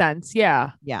makes sense.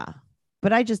 Yeah. Yeah.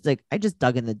 But I just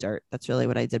dug in the dirt. That's really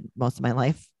what I did most of my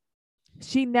life.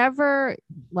 She never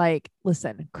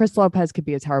listen, Chris Lopez could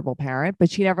be a terrible parent, but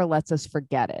she never lets us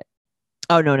forget it.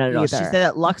 Oh, no, not at all. She Either. said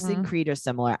that Lux and Creed are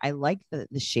similar. I like the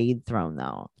shade thrown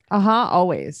though.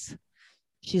 Always.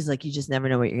 She's like, you just never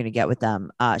know what you're going to get with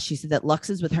them. She said that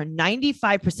Lux is with her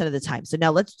 95% of the time. So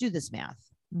now let's do this math.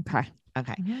 Okay.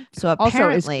 So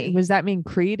apparently, also, does that mean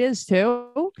Creed is too?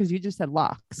 Because you just said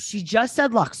Lux. She just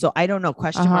said Lux. So I don't know.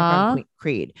 Question mark on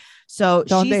Creed. So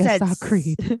she said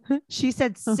Creed. She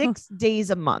said 6 days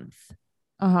a month.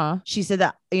 She said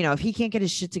that, you know, if he can't get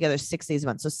his shit together 6 days a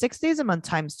month. So 6 days a month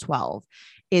times 12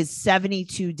 is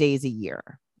 72 days a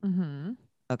year.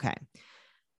 Okay.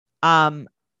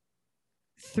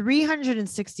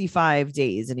 365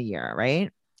 days in a year,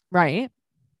 right? Right.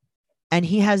 And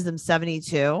he has them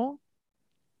 72.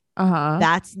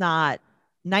 That's not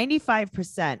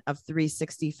 95% of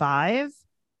 365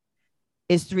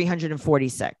 is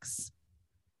 346.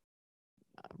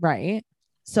 Right.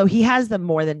 So he has them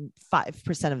more than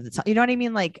 5% of the time. You know what I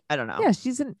mean? Like, I don't know. Yeah,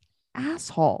 she's an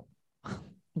asshole.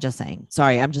 Just saying.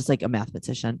 Sorry, I'm just like a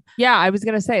mathematician. Yeah, I was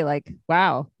gonna say, like,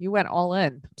 wow, you went all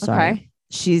in. Sorry. Okay.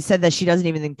 She said that she doesn't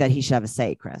even think that he should have a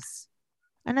say, Chris.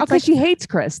 And it's okay, like, she hates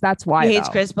Chris. That's why she hates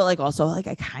Chris, but like also like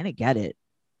I kind of get it.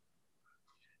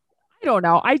 I don't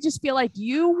know. I just feel like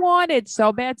you wanted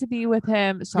so bad to be with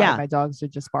him. Sorry, my dogs are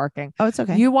just barking. Oh, it's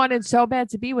okay. You wanted so bad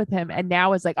to be with him, and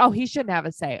now it's like, oh, he shouldn't have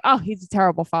a say. Oh, he's a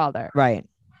terrible father. Right.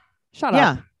 Shut up.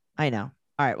 Yeah, I know.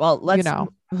 All right. Well, let's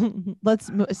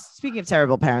speaking of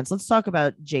terrible parents, let's talk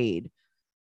about Jade.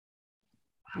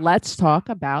 Let's talk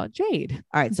about Jade.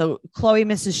 All right. So Chloe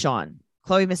misses Sean.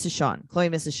 Chloe misses Sean. Chloe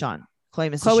misses Sean. Chloe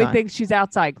misses Chloe Sean. thinks she's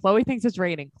outside. Chloe thinks it's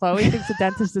raining. Chloe thinks the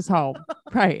dentist is home.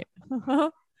 Right.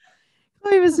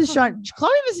 Chloe misses Sean.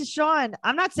 Chloe misses Sean.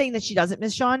 I'm not saying that she doesn't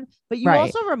miss Sean, but you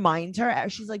also remind her.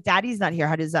 She's like, "Daddy's not here.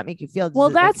 How does that make you feel?" Well,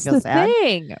 that's the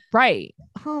thing, right?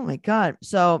 Oh my God.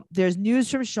 So there's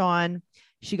news from Sean.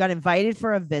 She got invited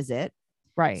for a visit.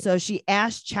 Right. So she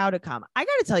asked Chow to come. I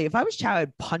got to tell you, if I was Chow,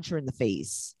 I'd punch her in the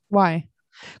face. Why?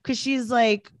 Because she's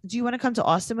like, "Do you want to come to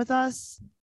Austin with us?"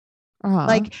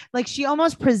 Like she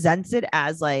almost presents it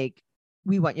as like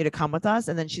we want you to come with us.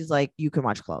 And then she's like, you can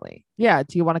watch Chloe. Yeah.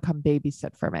 Do you want to come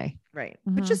babysit for me? Right.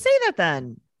 Mhm. But just say that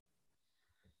then.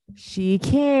 She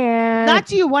can't. Not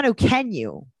do you want to, can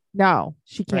you? No,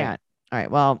 she Right. can't. All right.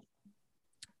 Well,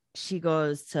 Chow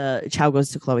goes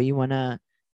to Chloe. You wanna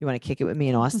kick it with me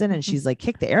in Austin? And she's like,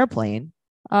 kick the airplane.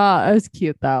 It was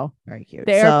cute though. Very cute.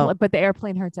 But the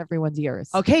airplane hurts everyone's ears.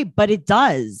 Okay, but it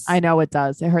does. I know it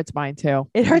does. It hurts mine too.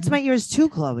 It hurts my ears too,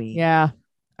 Chloe. Yeah.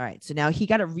 All right. So now he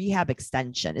got a rehab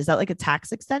extension. Is that like a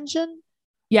tax extension?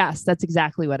 Yes, that's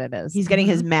exactly what it is. He's getting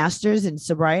his master's in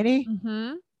sobriety.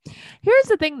 Mhm. Here's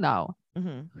the thing though.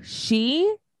 Mm-hmm.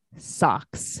 She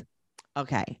sucks.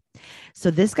 Okay. So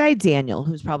this guy, Daniel,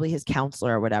 who's probably his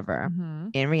counselor or whatever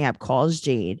Mhm. in rehab, calls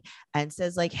Jade and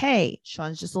says like, hey,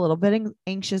 Sean's just a little bit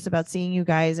anxious about seeing you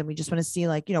guys. And we just want to see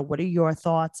like, what are your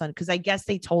thoughts on, because I guess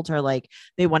they told her like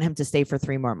they want him to stay for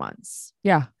 3 more months.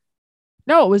 Yeah.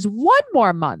 No, it was 1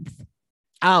 more month.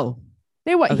 Oh.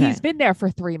 Okay. He's been there for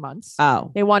 3 months.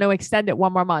 Oh. They want to extend it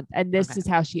 1 more month. And this Okay. is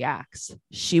how she acts.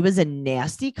 She was a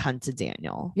nasty cunt to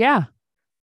Daniel. Yeah.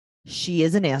 She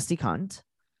is a nasty cunt.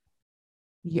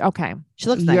 Okay. She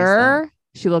looks nice. Though.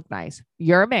 She looked nice.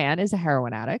 Your man is a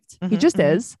heroin addict. He Mhm, just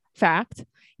mhm. is. Fact.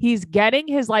 He's getting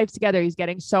his life together. He's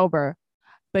getting sober.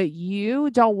 But you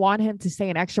don't want him to stay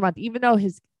an extra month, even though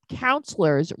his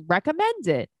counselors recommend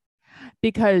it,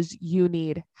 because you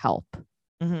need help.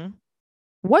 Mhm.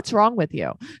 What's wrong with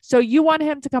you? So you want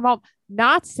him to come home,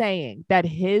 not saying that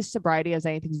his sobriety has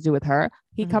anything to do with her.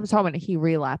 He Mhm. comes home and he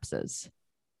relapses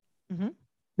Mhm.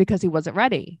 because he wasn't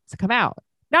ready to come out.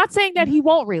 Not saying that he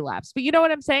won't relapse, but you know what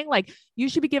I'm saying? Like, you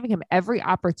should be giving him every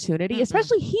opportunity, Mm-mm.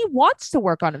 especially he wants to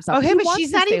work on himself. Okay, He but wants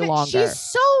she's to not stay even. longer. She's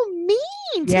so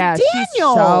mean to Yeah,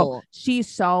 Daniel. she's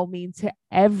so mean to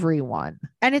everyone.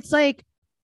 And it's like,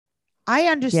 I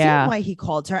understand Yeah. why he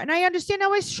called her, and I understand now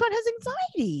why Sean has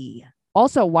anxiety.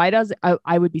 Also, why does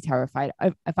I would be terrified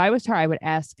if I was her? I would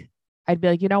ask. I'd be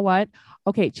like, you know what?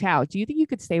 Okay, Chow, do you think you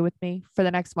could stay with me for the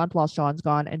next month while Sean's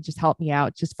gone and just help me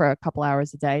out just for a couple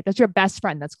hours a day? That's your best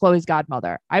friend. That's Chloe's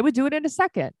godmother. I would do it in a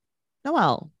second.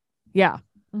 Noelle, Yeah.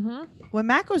 Mm-hmm. when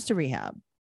Matt goes to rehab,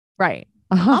 Right.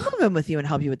 I'll move in with you and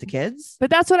help you with the kids. But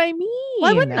that's what I mean.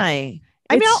 Why wouldn't I?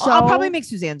 I mean, It's I'll probably so- make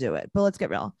Suzanne do it, but let's get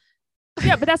real.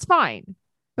 Yeah, but that's fine.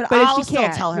 But But I'll if she still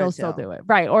can't, tell her you'll to. still do it.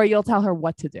 Right. Or you'll tell her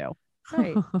what to do.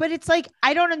 Right. But it's like,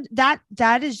 I don't, that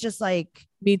is just like,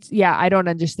 Yeah, I don't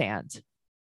understand.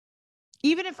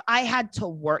 even if I had to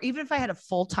work, even if I had a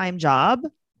full-time job,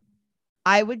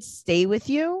 I would stay with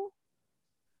you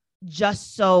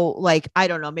just so, like, I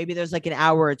don't know, maybe there's like an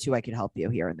hour or two I could help you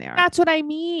here and there. That's what I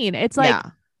mean. It's like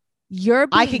yeah. you're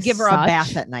I being could give her a such-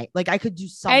 bath at night. Like I could do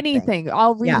something. anything.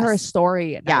 I'll read her a Yes.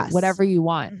 story at night, Yes. whatever you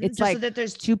want. Mhm, It's just like so that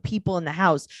there's 2 people in the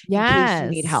house in yes, case you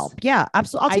need help. Yeah,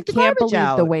 absolutely. I'll I take the can't garbage believe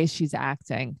out. the way she's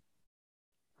acting.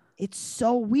 It's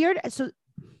so weird. So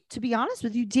to be honest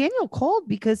with you, Daniel called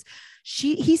because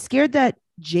he's scared that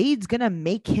Jade's gonna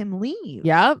make him leave.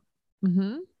 Yep.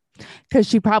 Mm-hmm. Because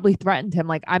she probably threatened him,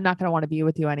 like, I'm not going to want to be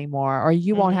with you anymore, or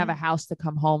you won't have a house to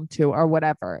come home to, or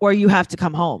whatever. Or you have to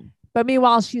come home. But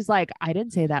meanwhile, she's like, I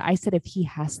didn't say that. I said if he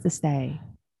has to stay,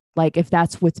 like if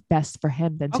that's what's best for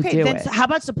him, then to do then it. how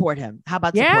about support him? How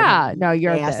about support Yeah. him? No,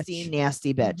 you're nasty, a bitch.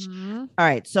 nasty bitch. Mhm. All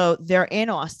right. So they're in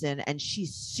Austin and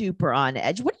she's super on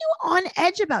edge. What are you on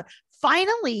edge about?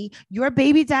 Finally, your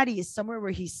baby daddy is somewhere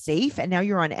where he's safe and now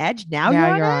you're on edge. Now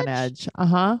you're on edge.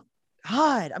 Uh-huh.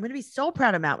 God, I'm going to be so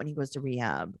proud of Matt when he goes to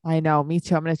rehab. I know. Me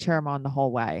too. I'm going to cheer him on the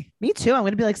whole way. Me too. I'm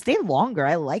going to be like, stay longer.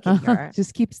 I like it here.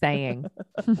 Just keep staying.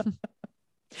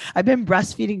 I've been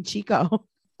breastfeeding Chico.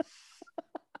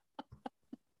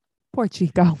 Poor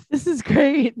Chico. This is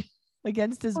great.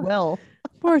 Against his will.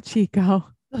 Poor Chico.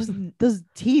 Those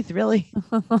teeth really.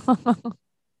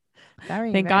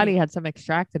 Very, Thank God he had some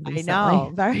extracted I recently.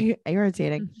 know. Very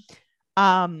irritating.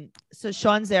 So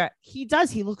Sean's there. He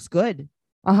looks good.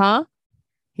 Uh-huh.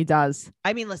 He does.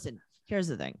 I mean, listen, here's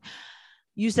the thing.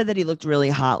 You said that he looked really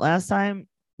hot last time.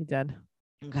 He did.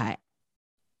 Okay.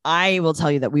 I will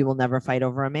tell you that we will never fight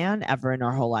over a man ever in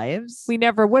our whole lives. We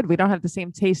never would. We don't have the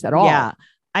same taste at all. Yeah.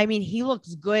 I mean, he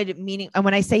looks good, meaning, and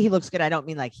when I say he looks good, I don't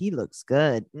mean like he looks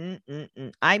good.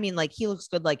 I mean, like he looks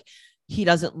good, like he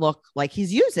doesn't look like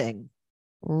he's using.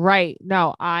 Right.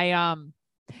 No, I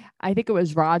think it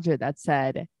was Roger that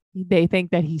said they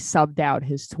think that he subbed out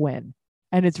his twin.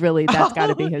 And it's really, that's got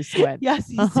to be his twin. Yes.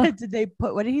 He said,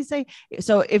 what did he say?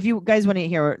 So if you guys want to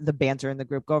hear the banter in the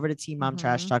group, go over to Teen Mom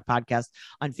Trash Talk podcast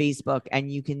on Facebook and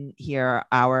you can hear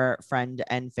our friend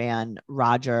and fan,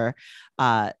 Roger,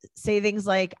 say things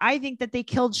like, I think that they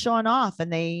killed Sean off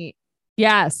and they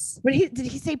Yes. But did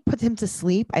he say put him to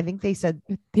sleep? I think they said,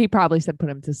 He probably said put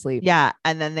him to sleep. yeah.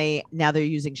 And then they're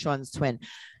using Sean's twin.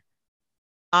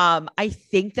 I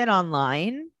think that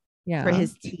online Yeah. for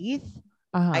his teeth,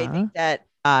 I Uh-huh. think that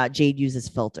Jade uses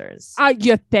filters.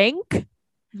 You think?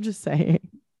 I'm just saying.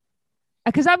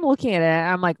 Because I'm looking at it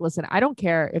and I'm like, listen, I don't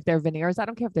care if they're veneers. I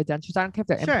don't care if they're dentures. I don't care if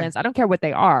they're Sure. implants. I don't care what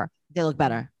they are. They look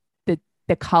better.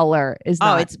 The color is Oh,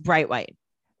 not it's bright white.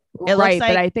 It right, looks but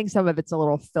like, I think some of it's a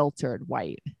little filtered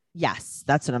white. yes,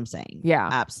 that's what I'm saying. Yeah.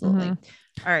 Absolutely. All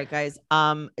right, guys.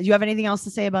 Do you have anything else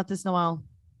to say about this, Noelle?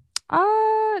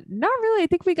 Not really. I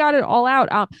think we got it all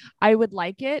out. I would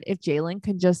like it if Jalen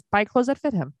can just buy clothes that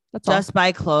fit him. That's Just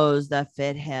buy clothes that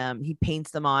fit him. He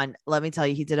paints them on. Let me tell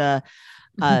you, he did a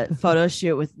all. photo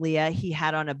shoot with Leah. He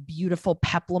had on a beautiful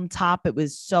peplum top. It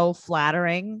was so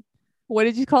flattering. What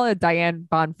did you call it? Diane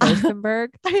von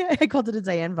Furstenberg? I called it a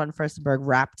Diane von Furstenberg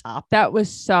wrap top. That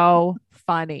was so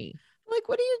funny. Like,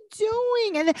 what are you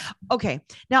doing? And then, okay,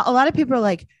 now a lot of people are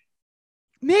like,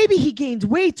 maybe he gained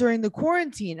weight during the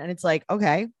quarantine, and it's like,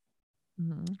 okay,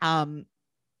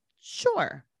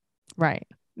 sure, Right.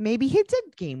 maybe he did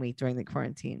gain weight during the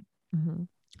quarantine. Mhm.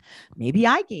 Maybe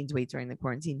I gained weight during the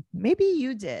quarantine. Maybe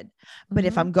you did. But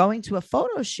if I'm going to a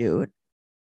photo shoot,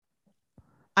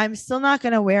 I'm still not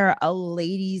going to wear a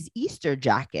lady's Easter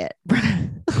jacket.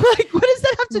 Like, what does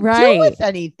that have to do with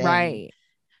anything? Right.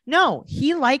 No,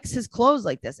 he likes his clothes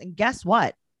like this. And guess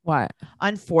what? What?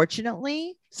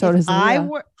 Unfortunately, So if does I Leah.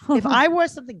 were if I wore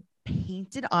something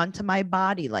painted onto my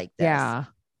body like this, Yeah.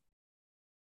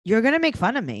 you're gonna make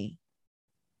fun of me.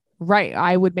 Right.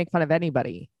 I would make fun of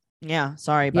anybody. Yeah,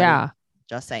 sorry, buddy. Yeah.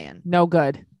 Just saying. No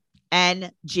good.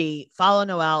 NG. Follow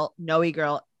Noelle, Noe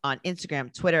Girl on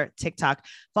Instagram, Twitter, TikTok.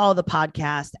 Follow the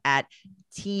podcast at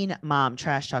Teen Mom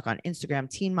Trash Talk on Instagram,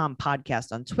 Teen Mom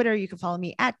Podcast on Twitter. You can follow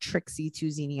me at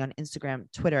Trixie2Zini on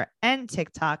Instagram, Twitter, and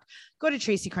TikTok. Go to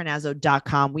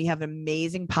TracyCarnazzo.com. We have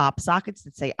amazing pop sockets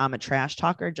that say I'm a trash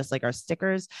talker, just like our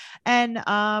stickers. And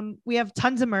we have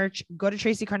tons of merch. Go to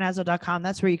TracyCarnazzo.com.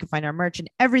 That's where you can find our merch and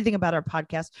everything about our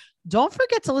podcast. Don't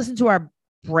forget to listen to our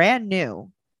brand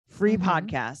new free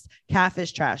podcast,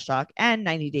 Catfish Trash Talk and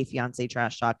 90 Day Fiance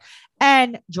Trash Talk,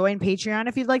 and join Patreon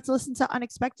if you'd like to listen to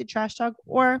unexpected trash talk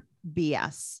or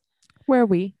BS. Where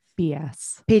we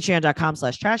BS.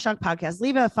 Patreon.com/trash talk podcast.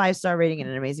 Leave a 5-star rating and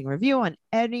an amazing review on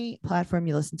any platform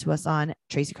you listen to us on.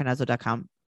 TracyCarnazzo.com.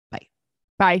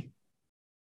 Bye.